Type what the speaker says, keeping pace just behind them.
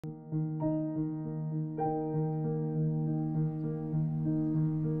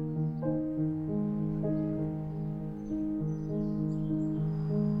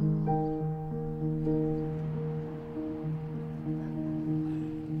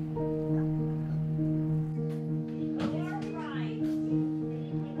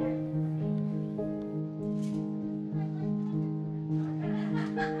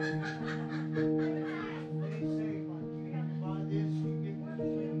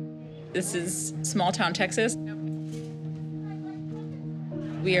This is small town Texas.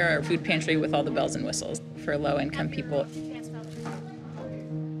 We are a food pantry with all the bells and whistles for low-income people.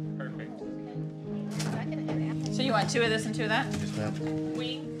 Perfect. So you want 2 of this and 2 of that?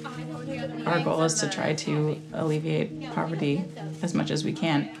 Our goal is to try to alleviate poverty as much as we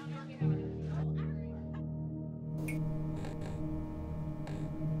can.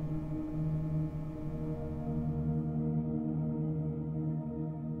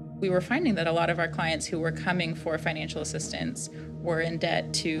 We were finding that a lot of our clients who were coming for financial assistance were in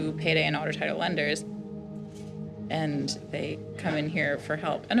debt to payday and auto title lenders, and they come in here for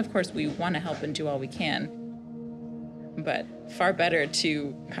help. And of course, we want to help and do all we can, but far better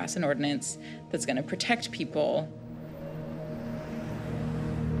to pass an ordinance that's going to protect people.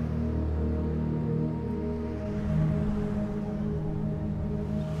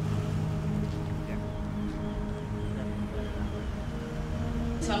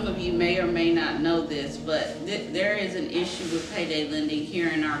 Some of you may or may not know this, but there is an issue with payday lending here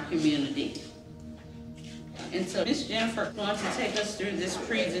in our community. And so Ms. Jennifer is going to take us through this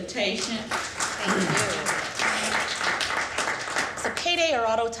presentation. Thank you. So payday or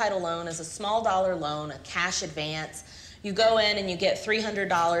auto title loan is a small dollar loan, a cash advance. You go in and you get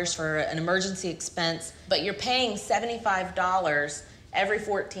 $300 for an emergency expense, but you're paying $75 every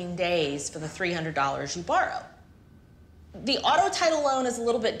 14 days for the $300 you borrow. The auto title loan is a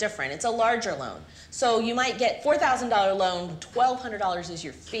little bit different. It's a larger loan. So you might get $4,000 loan, $1,200 is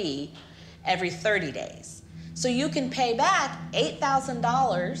your fee every 30 days. So you can pay back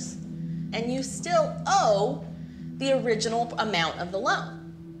 $8,000 and you still owe the original amount of the loan.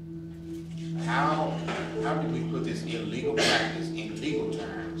 How do we put this illegal practice in legal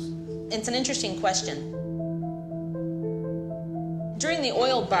terms? It's an interesting question. During the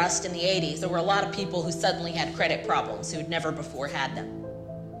oil bust in the 80s, there were a lot of people who suddenly had credit problems who'd never before had them.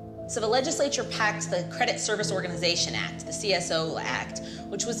 So the legislature passed the Credit Service Organization Act, the CSO Act,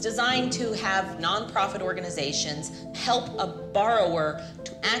 which was designed to have nonprofit organizations help a borrower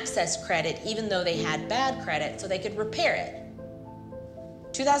to access credit even though they had bad credit so they could repair it.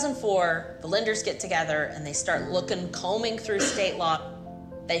 2004, the lenders get together and they start combing through state law.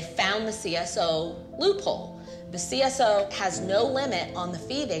 They found the CSO loophole. The CSO has no limit on the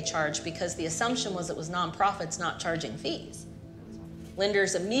fee they charge because the assumption was it was nonprofits not charging fees.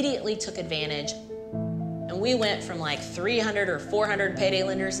 Lenders immediately took advantage, and we went from like 300 or 400 payday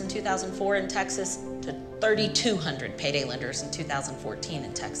lenders in 2004 in Texas to 3,200 payday lenders in 2014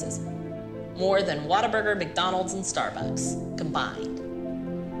 in Texas. More than Whataburger, McDonald's, and Starbucks combined.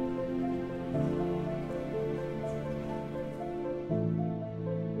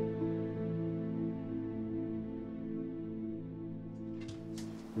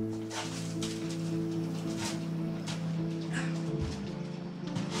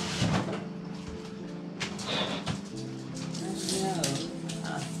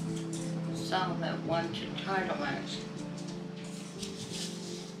 Some that want entitlements.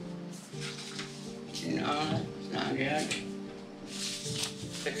 No, it's not good.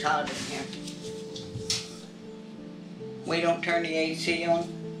 It's hot in here. We don't turn the AC on.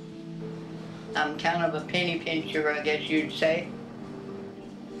 I'm kind of a penny pincher, I guess you'd say.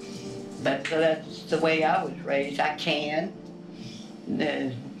 But that's the way I was raised. I can.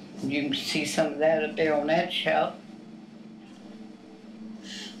 You can see some of that up there on that shelf.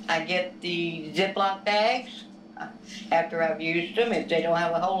 I get the Ziploc bags. After I've used them, if they don't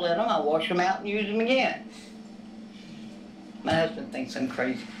have a hole in them, I wash them out and use them again. My husband thinks I'm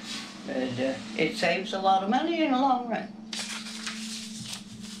crazy, but it saves a lot of money in the long run.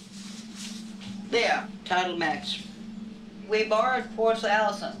 There, Title Max. We borrowed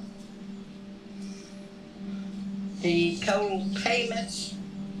 $4,000. The total payments,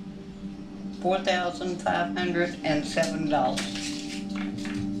 $4,507.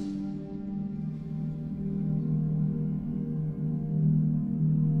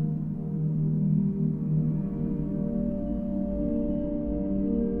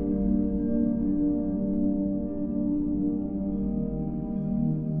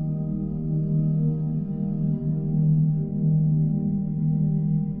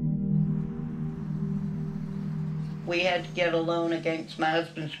 we had to get a loan against my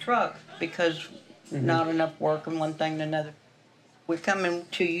husband's truck because not enough work and one thing and another. We're coming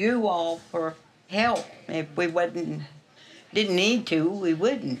to you all for help. If we didn't need to, we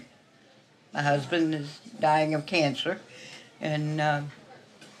wouldn't. My husband is dying of cancer, and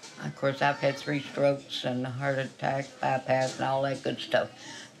of course I've had 3 strokes and a heart attack, bypass, and all that good stuff.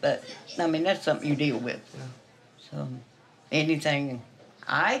 But I mean, that's something you deal with. So anything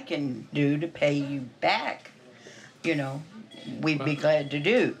I can do to pay you back, you know, we'd be glad to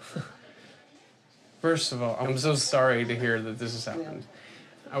do. First of all, I'm so sorry to hear that this has happened.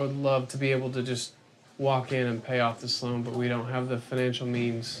 I would love to be able to just walk in and pay off this loan, but we don't have the financial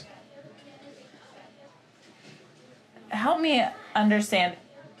means. Help me understand.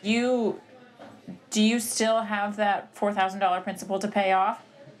 Do you still have that $4,000 principal to pay off?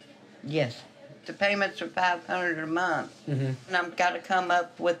 Yes. The payments are $500 a month, and I've got to come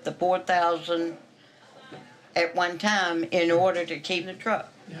up with the $4,000 at one time in order to keep the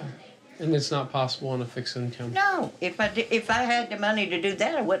truck. Yeah. And it's not possible on a fixed income. No, if I had the money to do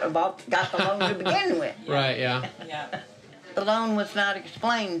that, I wouldn't have got the loan to begin with. Right, yeah. Yeah. The loan was not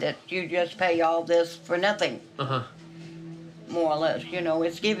explained that you just pay all this for nothing. More or less, you know,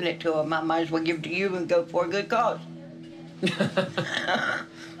 it's giving it to them. I might as well give it to you and go for a good cause.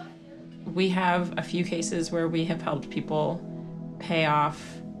 We have a few cases where we have helped people pay off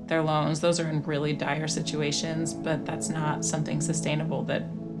their loans. Those are in really dire situations, but that's not something sustainable that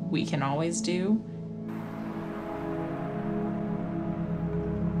we can always do.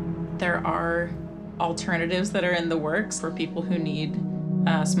 There are alternatives that are in the works for people who need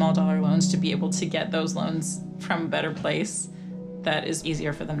small dollar loans to be able to get those loans from a better place that is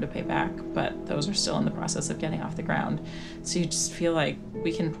easier for them to pay back, but those are still in the process of getting off the ground. So you just feel like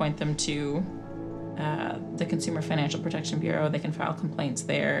we can point them to the Consumer Financial Protection Bureau. They can file complaints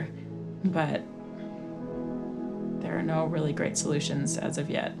there, but there are no really great solutions as of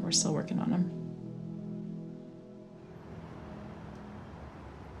yet. We're still working on them.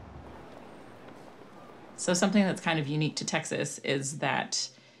 So something that's kind of unique to Texas is that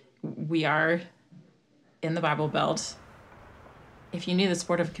we are in the Bible Belt. If you need the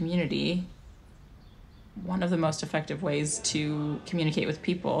support of a community, one of the most effective ways to communicate with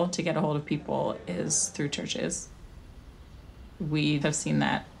people, to get a hold of people, is through churches. We have seen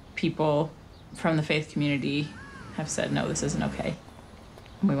that people from the faith community have said, no, this isn't okay,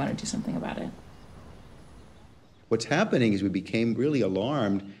 and we want to do something about it. What's happening is we became really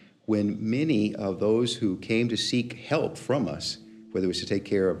alarmed when many of those who came to seek help from us, whether it was to take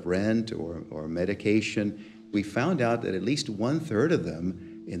care of rent or medication, we found out that at least 1/3 of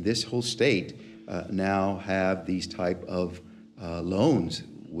them in this whole state now have these type of loans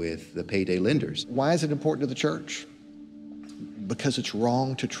with the payday lenders. Why is it important to the church? Because it's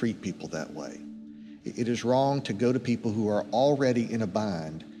wrong to treat people that way. It is wrong to go to people who are already in a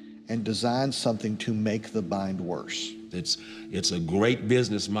bind and design something to make the bind worse. It's a great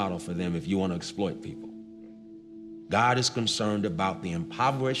business model for them if you want to exploit people. God is concerned about the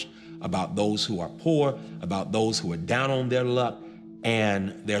impoverished, about those who are poor, about those who are down on their luck,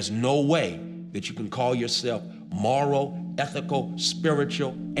 and there's no way that you can call yourself moral, ethical,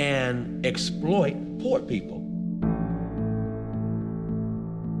 spiritual, and exploit poor people.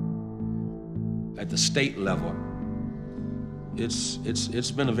 At the state level, it's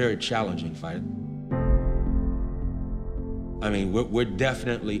been a very challenging fight. I mean, we're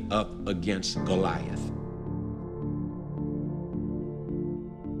definitely up against Goliath.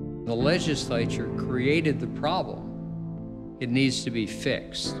 The legislature created the problem. It needs to be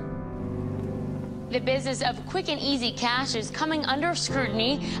fixed. The business of quick and easy cash is coming under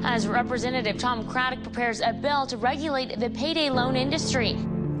scrutiny as Representative Tom Craddick prepares a bill to regulate the payday loan industry.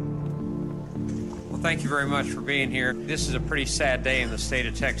 Well, thank you very much for being here. This is a pretty sad day in the state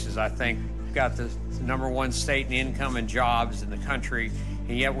of Texas, I think. We've got the #1 state in income and jobs in the country,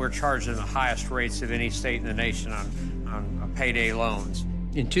 and yet we're charging the highest rates of any state in the nation on payday loans.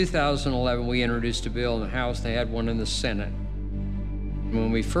 In 2011, we introduced a bill in the House. They had one in the Senate. When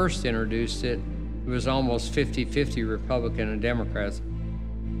we first introduced it, it was almost 50-50 Republican and Democrats.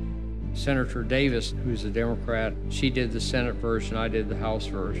 Senator Davis, who's a Democrat, she did the Senate version, I did the House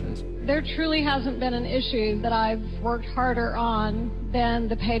versions. There truly hasn't been an issue that I've worked harder on than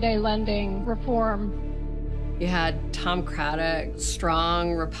the payday lending reform. You had Tom Craddick,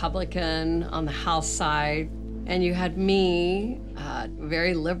 strong Republican on the House side, and you had me,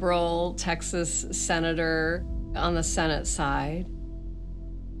 very liberal Texas senator on the Senate side.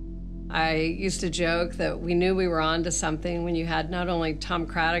 I used to joke that we knew we were on to something when you had not only Tom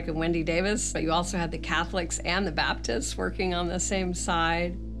Craddick and Wendy Davis, but you also had the Catholics and the Baptists working on the same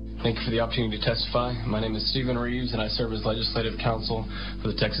side. Thank you for the opportunity to testify. My name is Stephen Reeves, and I serve as Legislative Counsel for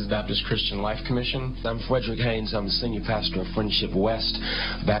the Texas Baptist Christian Life Commission. I'm Freddie Haynes. I'm the Senior Pastor of Friendship West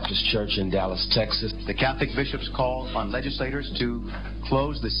Baptist Church in Dallas, Texas. The Catholic bishops call on legislators to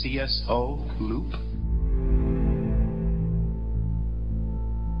close the CSO loop.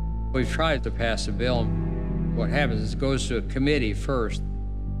 We've tried to pass a bill. What happens is it goes to a committee first.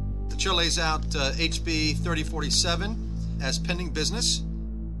 The chair lays out HB 3047 as pending business.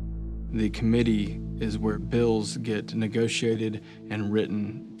 The committee is where bills get negotiated and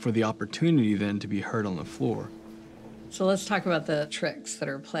written for the opportunity then to be heard on the floor. So let's talk about the tricks that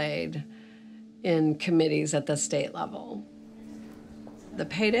are played in committees at the state level. The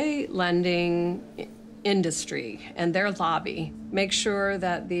payday lending industry and their lobby make sure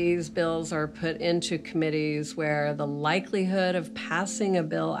that these bills are put into committees where the likelihood of passing a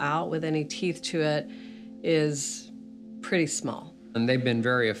bill out with any teeth to it is pretty small. And they've been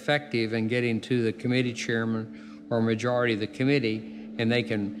very effective in getting to the committee chairman or majority of the committee, and they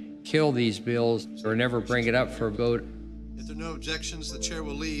can kill these bills or never bring it up for a vote. If there are no objections, the chair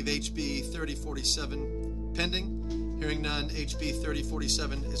will leave HB 3047 pending. Hearing none, HB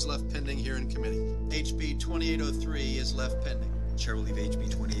 3047 is left pending here in committee. HB 2803 is left pending. Chair will leave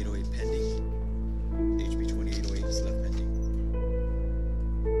HB 2808 pending. HB 2808 is left pending.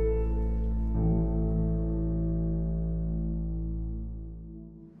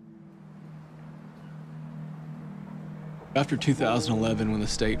 After 2011, when the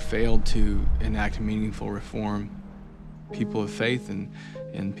state failed to enact meaningful reform, people of faith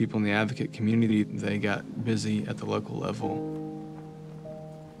and people in the advocate community, they got busy at the local level.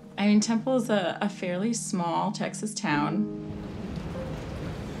 I mean, Temple is a fairly small Texas town.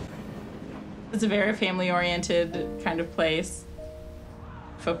 It's a very family-oriented kind of place.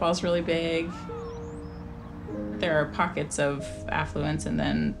 Football's really big. There are pockets of affluence and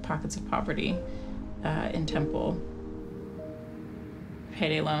then pockets of poverty in Temple.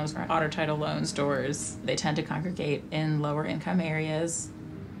 Payday loans, auto title loan stores, they tend to congregate in lower income areas.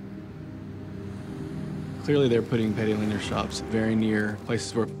 Clearly they're putting payday lender shops very near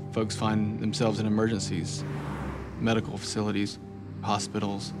places where folks find themselves in emergencies, medical facilities,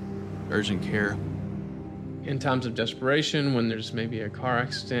 hospitals, urgent care. In times of desperation, when there's maybe a car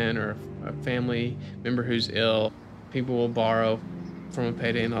accident or a family member who's ill, people will borrow from a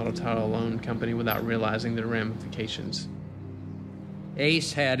payday and auto title loan company without realizing the ramifications.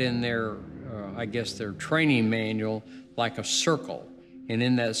 ACE had in their, I guess, their training manual, like a circle. And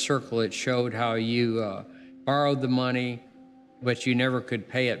in that circle, it showed how you borrowed the money, but you never could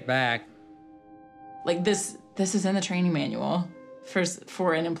pay it back. Like this is in the training manual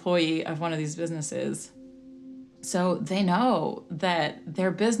for an employee of one of these businesses. So they know that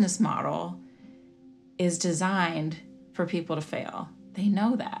their business model is designed for people to fail. They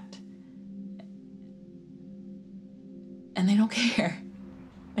know that. And they don't care.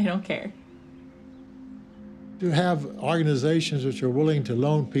 They don't care. To have organizations which are willing to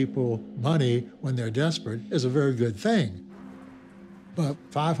loan people money when they're desperate is a very good thing. But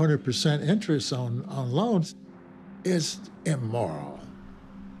 500% interest on loans is immoral.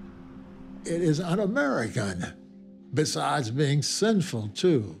 It is un-American, besides being sinful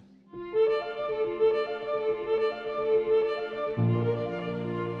too.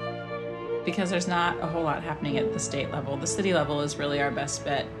 Because there's not a whole lot happening at the state level, the city level is really our best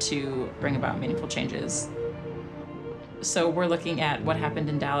bet to bring about meaningful changes. So we're looking at what happened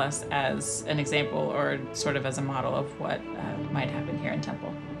in Dallas as an example or sort of as a model of what might happen here in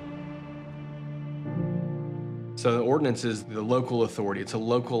Temple. So the ordinance is the local authority. It's a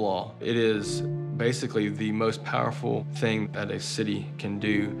local law. It is basically the most powerful thing that a city can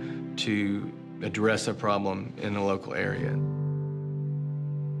do to address a problem in a local area.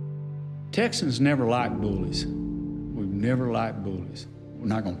 Texans never liked bullies. We've never liked bullies. We're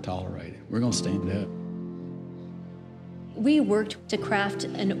not going to tolerate it. We're going to stand up. We worked to craft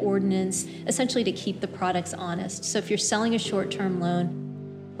an ordinance essentially to keep the products honest. So if you're selling a short-term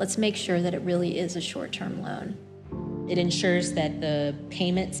loan, let's make sure that it really is a short-term loan. It ensures that the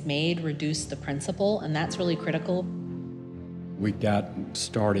payments made reduce the principal, and that's really critical. We got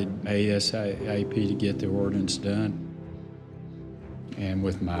started ASAP to get the ordinance done. And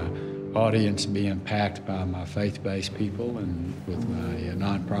with my audience being packed by my faith-based people and with my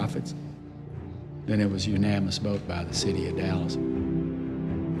nonprofits, then it was unanimous vote by the city of Dallas.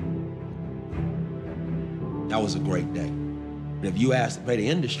 That was a great day. And if you ask the payday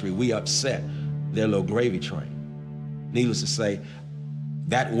industry, we upset their little gravy train. Needless to say,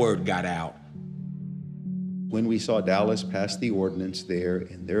 that word got out. When we saw Dallas pass the ordinance there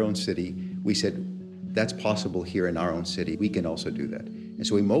in their own city, we said, that's possible here in our own city. We can also do that. And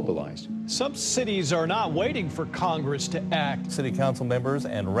so we mobilized. Some cities are not waiting for Congress to act. City council members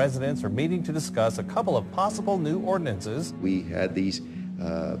and residents are meeting to discuss a couple of possible new ordinances. We had these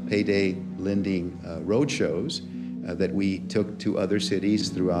payday lending roadshows that we took to other cities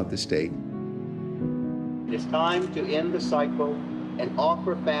throughout the state. It is time to end the cycle and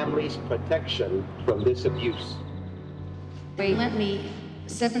offer families protection from this abuse. They lent me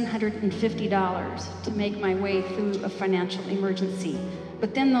 $750 to make my way through a financial emergency.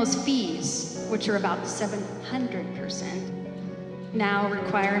 But then those fees, which are about 700%, now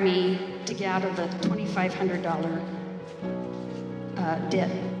require me to get out of the $2,500 debt.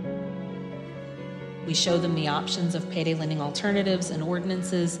 We show them the options of payday lending alternatives and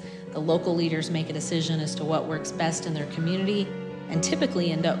ordinances. The local leaders make a decision as to what works best in their community and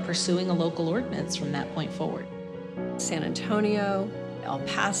typically end up pursuing a local ordinance from that point forward. San Antonio, El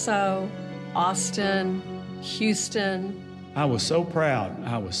Paso, Austin, Houston. I was so proud.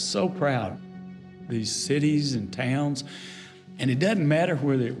 I was so proud. These cities and towns, and it doesn't matter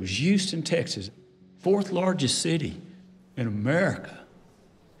whether it was Houston, Texas, fourth largest city in America.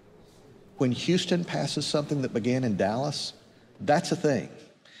 When Houston passes something that began in Dallas, that's a thing,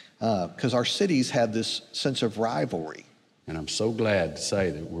 because our cities have this sense of rivalry. And I'm so glad to say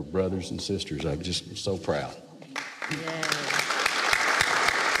that we're brothers and sisters. I'm just so proud.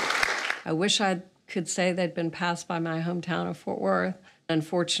 I wish I could say they'd been passed by my hometown of Fort Worth.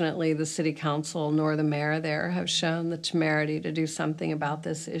 Unfortunately, the city council nor the mayor there have shown the temerity to do something about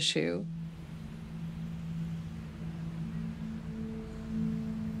this issue.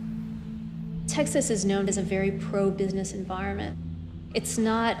 Texas is known as a very pro-business environment. It's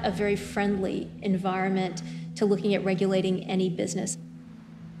not a very friendly environment to looking at regulating any business.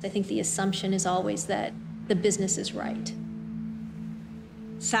 I think the assumption is always that the business is right.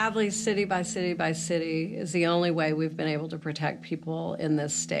 Sadly, city by city by city is the only way we've been able to protect people in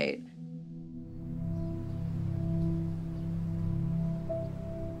this state.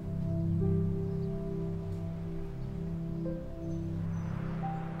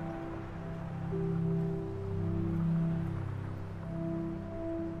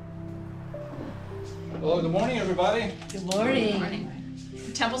 Well, good morning, everybody. Good morning. Good morning.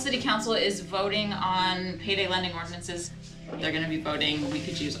 Temple City Council is voting on payday lending ordinances. They're going to be voting. We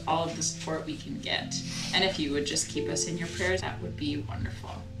could use all of the support we can get. And if you would just keep us in your prayers, that would be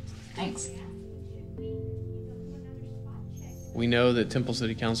wonderful. Thanks. We know that Temple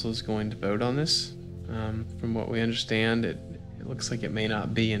City Council is going to vote on this. From what we understand, it looks like it may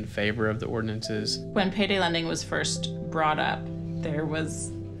not be in favor of the ordinances. When payday lending was first brought up, there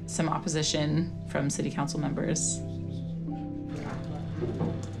was some opposition from city council members.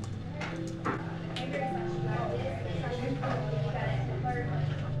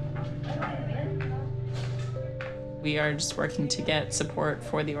 We are just working to get support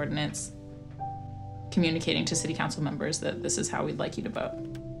for the ordinance, communicating to city council members that this is how we'd like you to vote.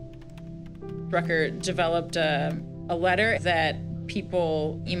 Rucker developed a letter that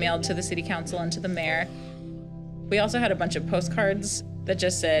people emailed to the city council and to the mayor. We also had a bunch of postcards that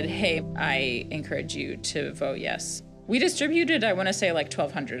just said, hey, I encourage you to vote yes. We distributed, I want to say, like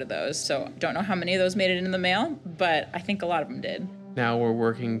 1,200 of those, so don't know how many of those made it in the mail, but I think a lot of them did. Now we're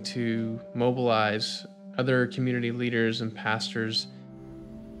working to mobilize other community leaders and pastors.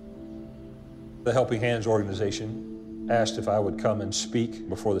 The Helping Hands organization asked if I would come and speak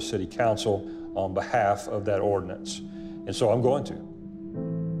before the city council on behalf of that ordinance, and so I'm going to.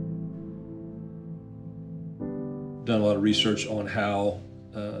 Done a lot of research on how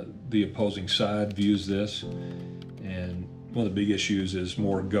the opposing side views this, and one of the big issues is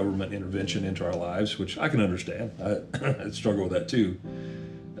more government intervention into our lives, which I can understand. I struggle with that too.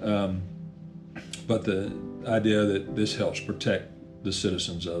 But the idea that this helps protect the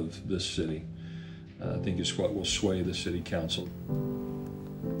citizens of this city, I think is what will sway the city council.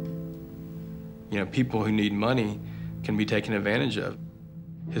 You know, people who need money can be taken advantage of.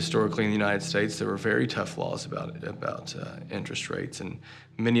 Historically in the United States, there were very tough laws about interest rates, and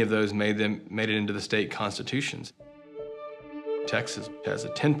many of those made it into the state constitutions. Texas has a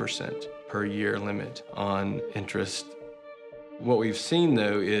 10% per year limit on interest. What we've seen,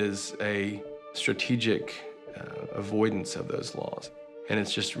 though, is a strategic avoidance of those laws. And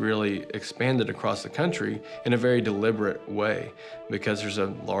it's just really expanded across the country in a very deliberate way because there's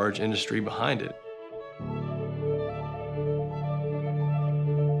a large industry behind it.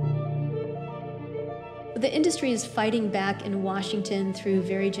 The industry is fighting back in Washington through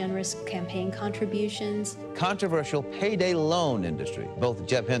very generous campaign contributions. Controversial payday loan industry. Both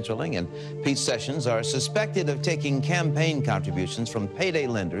Jeb Hensarling and Pete Sessions are suspected of taking campaign contributions from payday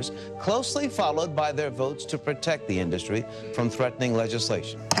lenders, closely followed by their votes to protect the industry from threatening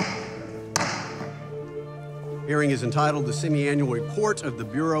legislation. Hearing is entitled The Semi-Annual Report of the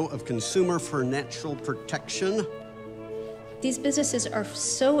Bureau of Consumer Financial Protection. These businesses are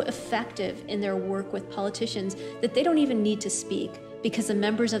so effective in their work with politicians that they don't even need to speak because the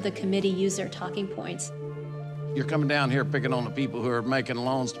members of the committee use their talking points. You're coming down here picking on the people who are making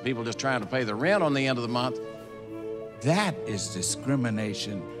loans to people just trying to pay the rent on the end of the month. That is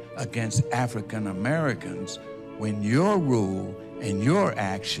discrimination against African Americans when your rule and your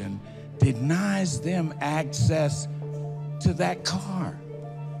action denies them access to that car.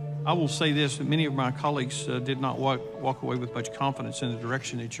 I will say this, that many of my colleagues did not walk away with much confidence in the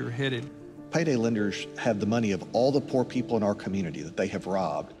direction that you're headed. Payday lenders have the money of all the poor people in our community that they have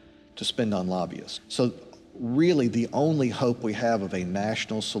robbed to spend on lobbyists. So really the only hope we have of a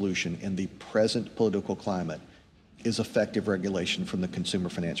national solution in the present political climate is effective regulation from the Consumer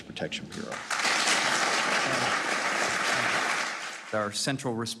Financial Protection Bureau. Our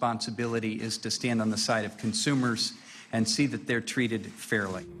central responsibility is to stand on the side of consumers and see that they're treated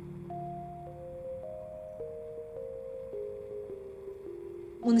fairly.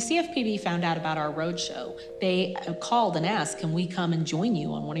 When the CFPB found out about our roadshow, they called and asked, can we come and join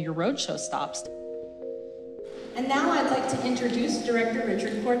you on one of your roadshow stops? And now I'd like to introduce Director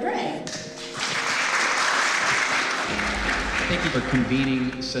Richard Cordray. Thank you for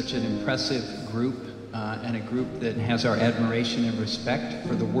convening such an impressive group and a group that has our admiration and respect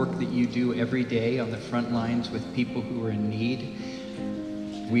for the work that you do every day on the front lines with people who are in need.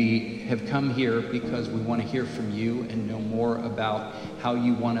 We have come here because we want to hear from you and know more about how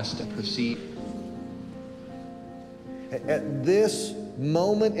you want us to proceed. At this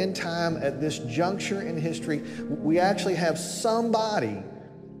moment in time, at this juncture in history, we actually have somebody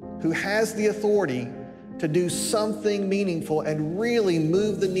who has the authority to do something meaningful and really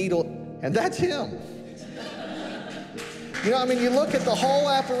move the needle, and that's him. You know, I mean, you look at the whole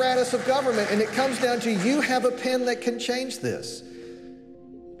apparatus of government and it comes down to you have a pen that can change this.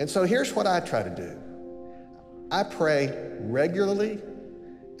 And so here's what I try to do. I pray regularly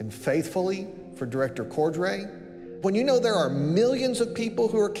and faithfully for Director Cordray. When you know there are millions of people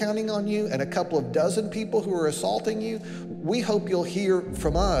who are counting on you and a couple of dozen people who are assaulting you, we hope you'll hear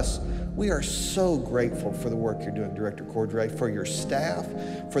from us. We are so grateful for the work you're doing, Director Cordray, for your staff,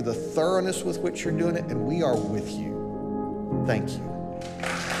 for the thoroughness with which you're doing it, and we are with you. Thank you.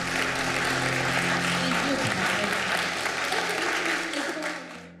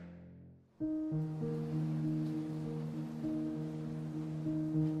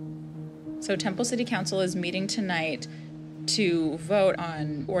 So Temple City Council is meeting tonight to vote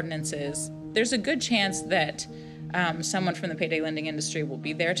on ordinances. There's a good chance that someone from the payday lending industry will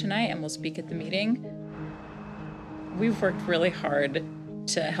be there tonight and will speak at the meeting. We've worked really hard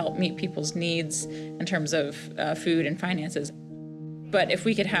to help meet people's needs in terms of food and finances. But if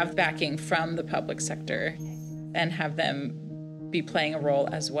we could have backing from the public sector and have them be playing a role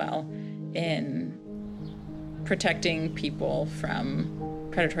as well in protecting people from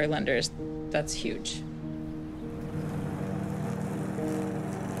predatory lenders, that's huge.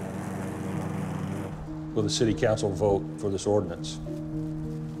 Will the city council vote for this ordinance?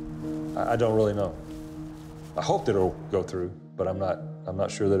 I don't really know. I hope that it'll go through, but I'm not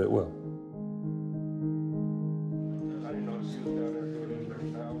sure that it will.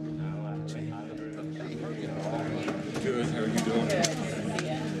 Good, how are you doing?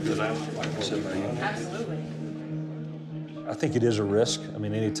 Absolutely. I think it is a risk. I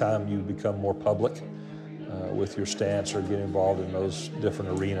mean, anytime you become more public with your stance or get involved in those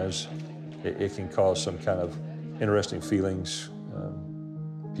different arenas, it can cause some kind of interesting feelings.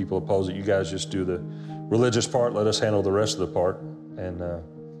 People oppose it. You guys just do the religious part, let us handle the rest of the part. And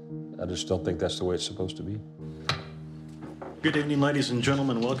I just don't think that's the way it's supposed to be. Good evening, ladies and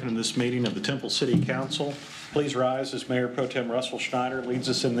gentlemen. Welcome to this meeting of the Temple City Council. Please rise as Mayor Pro Tem Russell Schneider leads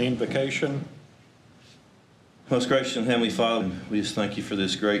us in the invocation. Most gracious and Heavenly Father, we just thank you for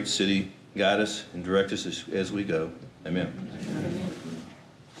this great city. Guide us and direct us as we go. Amen.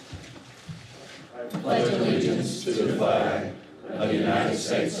 I pledge allegiance to the flag of the United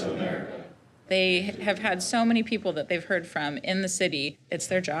States of America. They have had so many people that they've heard from in the city. It's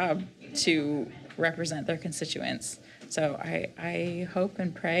their job to represent their constituents. So I hope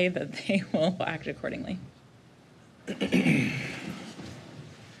and pray that they will act accordingly.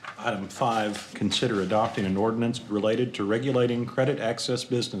 Item 5, consider adopting an ordinance related to regulating credit access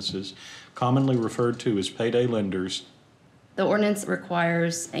businesses, commonly referred to as payday lenders. The ordinance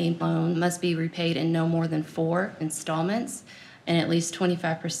requires a loan must be repaid in no more than 4 installments, and at least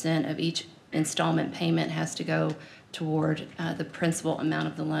 25% of each installment payment has to go toward the principal amount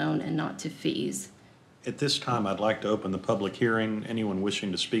of the loan and not to fees. At this time, I'd like to open the public hearing. Anyone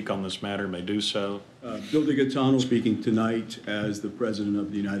wishing to speak on this matter may do so. Bill DiGaetano speaking tonight as the president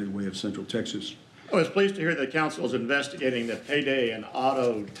of the United Way of Central Texas. I was pleased to hear that council is investigating the payday and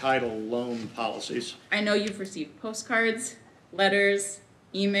auto title loan policies. I know you've received postcards, letters,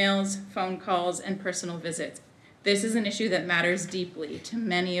 emails, phone calls, and personal visits. This is an issue that matters deeply to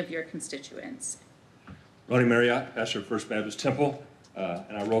many of your constituents. Ronny Marriott, pastor of First Baptist Temple,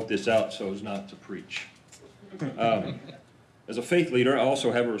 and I wrote this out so as not to preach. As a faith leader, I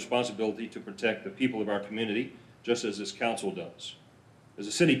also have a responsibility to protect the people of our community, just as this council does. As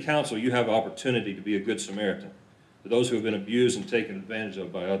a city council, you have an opportunity to be a good Samaritan to those who have been abused and taken advantage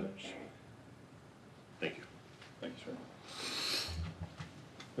of by others. Thank you. Thank you, sir.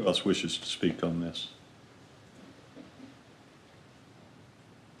 Who else wishes to speak on this?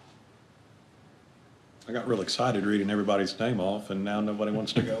 I got real excited reading everybody's name off, and now nobody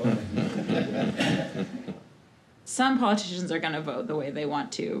wants to go in. Some politicians are going to vote the way they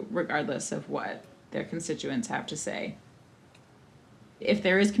want to, regardless of what their constituents have to say. If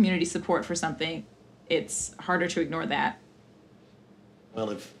there is community support for something, it's harder to ignore that. Well,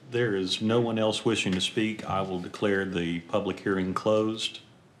 if there is no one else wishing to speak, I will declare the public hearing closed.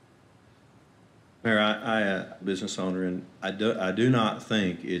 Mayor, I a business owner, and I do not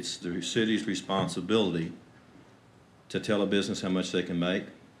think it's the city's responsibility to tell a business how much they can make.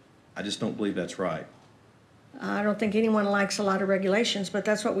 I just don't believe that's right. I don't think anyone likes a lot of regulations, but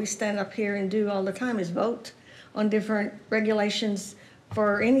that's what we stand up here and do all the time, is vote on different regulations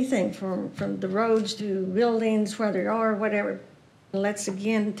for anything, from the roads to buildings, where they are, whatever. Let's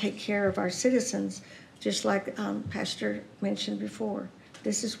again take care of our citizens, just like Pastor mentioned before.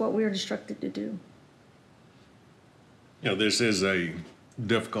 This is what we are instructed to do. You know, this is a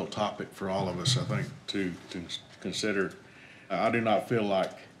difficult topic for all of us, I think, to consider. I do not feel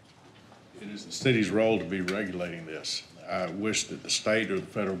like it is the city's role to be regulating this. I wish that the state or the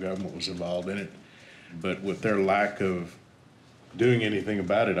federal government was involved in it, but with their lack of doing anything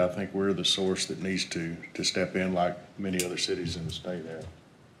about it, I think we're the source that needs to step in, like many other cities in the state have.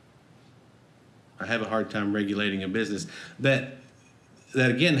 I have a hard time regulating a business that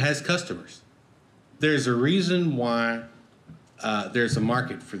again has customers. There's a reason why there's a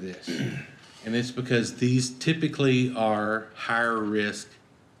market for this, and it's because these typically are higher risk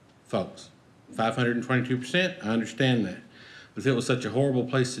folks. 522%, I understand that. But if it was such a horrible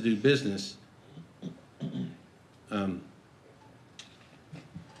place to do business, I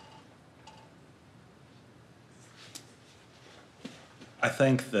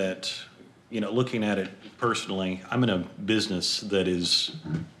think that, you know, looking at it personally, I'm in a business that is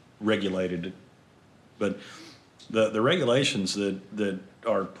regulated, but the regulations that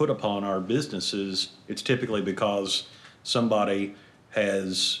are put upon our businesses, it's typically because somebody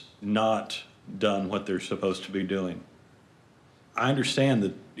has not done what they're supposed to be doing. I understand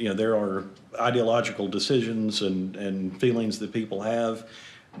that, you know, there are ideological decisions and feelings that people have,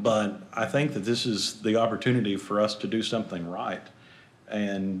 but I think that this is the opportunity for us to do something right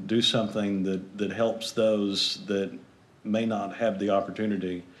and do something that helps those that may not have the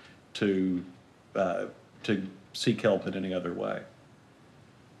opportunity to seek help in any other way.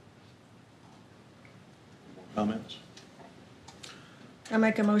 Comments? I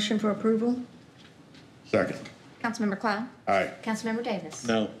make a motion for approval. Second. Councilmember Cloud? Aye. Councilmember Davis?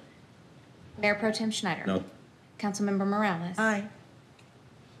 No. Mayor Pro Tem Schneider? No. Councilmember Morales? Aye.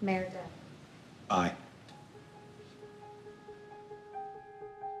 Mayor Dell? Aye.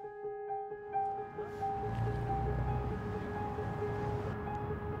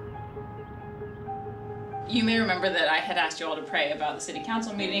 You may remember that I had asked you all to pray about the city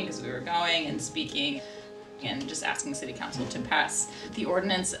council meeting because we were going and speaking and just asking city council to pass the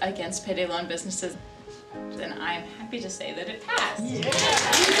ordinance against payday loan businesses. And I'm happy to say that it passed. Yeah.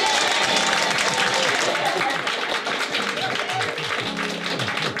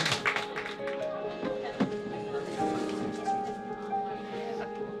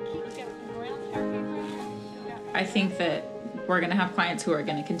 I think that we're going to have clients who are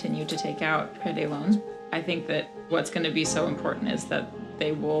going to continue to take out payday loans. I think that what's going to be so important is that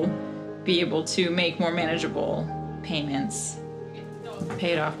they will be able to make more manageable payments,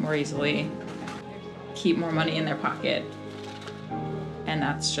 pay it off more easily, keep more money in their pocket. And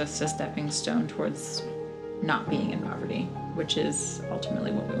that's just a stepping stone towards not being in poverty. which is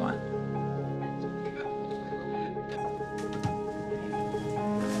ultimately what we want.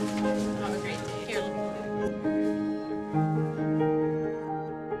 Have a great day. Here.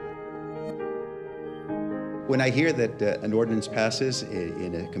 When I hear that an ordinance passes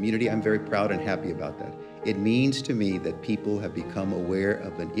in a community, I'm very proud and happy about that. It means to me that people have become aware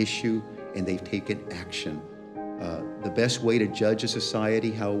of an issue and they've taken action. The best way to judge a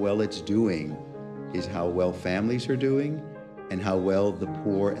society, how well it's doing, is how well families are doing and how well the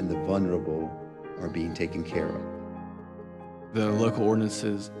poor and the vulnerable are being taken care of. The local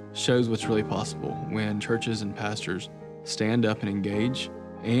ordinances shows what's really possible when churches and pastors stand up and engage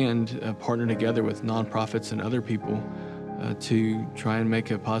and partner together with nonprofits and other people to try and make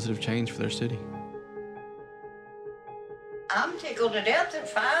a positive change for their city. I'm tickled to death at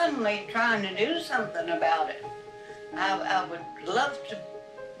finally trying to do something about it. I would love to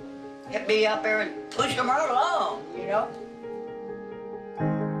be up there and push them right along, you know?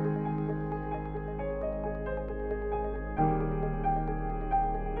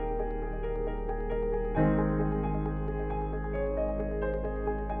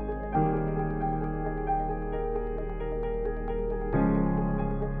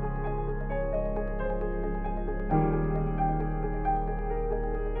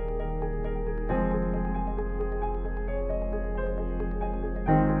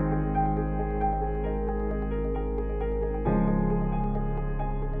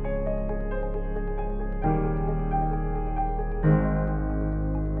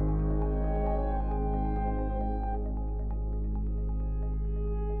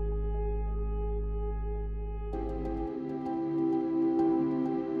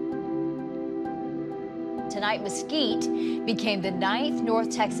 Tonight, Mesquite became the 9th North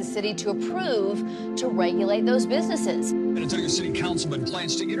Texas city to approve to regulate those businesses. Minnetonka City Councilman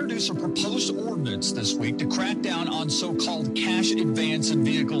plans to introduce a proposed ordinance this week to crack down on so-called cash advance and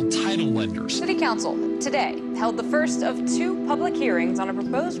vehicle title lenders. City Council today held the first of 2 public hearings on a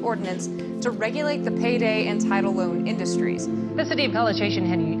proposed ordinance to regulate the payday and title loan industries. The City Appellate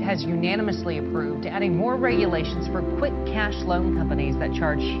has unanimously approved adding more regulations for quick cash loan companies that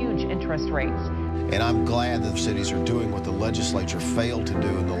charge huge interest rates. And I'm glad that cities are doing what the legislature failed to do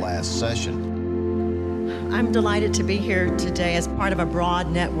in the last session. I'm delighted to be here today as part of a broad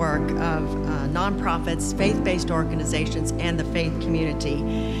network of nonprofits, faith-based organizations, and the faith community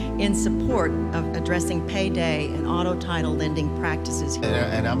in support of addressing payday and auto title lending practices.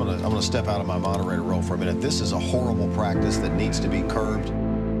 And I'm gonna step out of my moderator role for a minute. This is a horrible practice that needs to be curbed.